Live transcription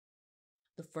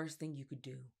the first thing you could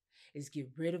do is get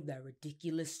rid of that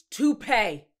ridiculous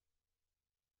toupee.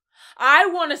 I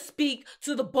want to speak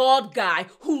to the bald guy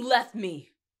who left me.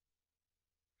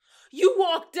 You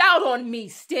walked out on me,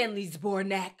 Stanley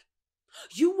Zbornak.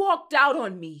 You walked out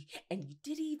on me, and you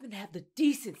didn't even have the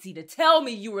decency to tell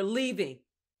me you were leaving.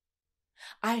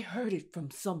 I heard it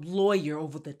from some lawyer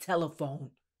over the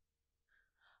telephone.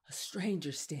 A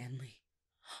stranger, Stanley,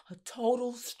 a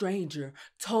total stranger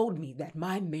told me that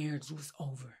my marriage was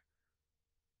over.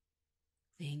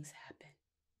 Things happened.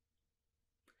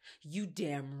 You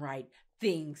damn right,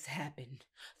 things happened.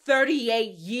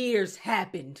 38 years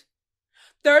happened.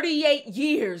 38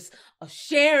 years of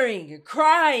sharing and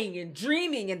crying and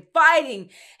dreaming and fighting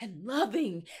and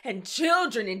loving and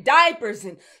children and diapers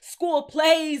and school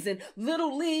plays and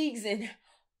little leagues and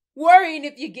worrying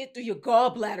if you get through your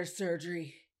gallbladder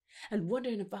surgery and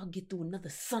wondering if I'll get through another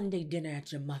Sunday dinner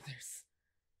at your mother's,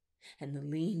 and the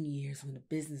lean years when the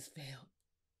business failed,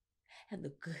 and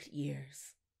the good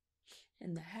years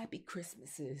and the happy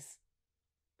Christmases.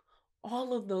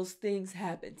 All of those things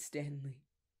happened, Stanley.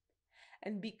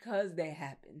 And because they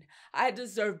happened, I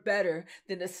deserve better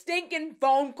than a stinking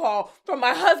phone call from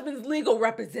my husband's legal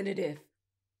representative.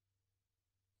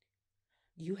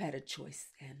 You had a choice,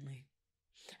 Stanley,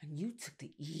 and you took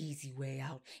the easy way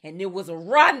out, and it was a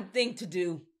rotten thing to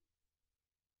do.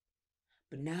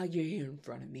 But now you're here in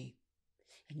front of me,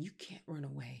 and you can't run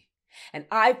away, and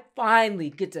I finally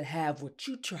get to have what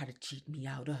you try to cheat me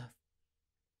out of.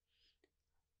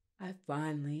 I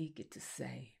finally get to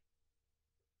say,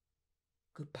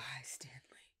 goodbye, Stanley.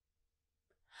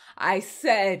 I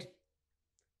said,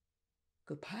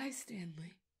 goodbye,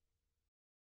 Stanley.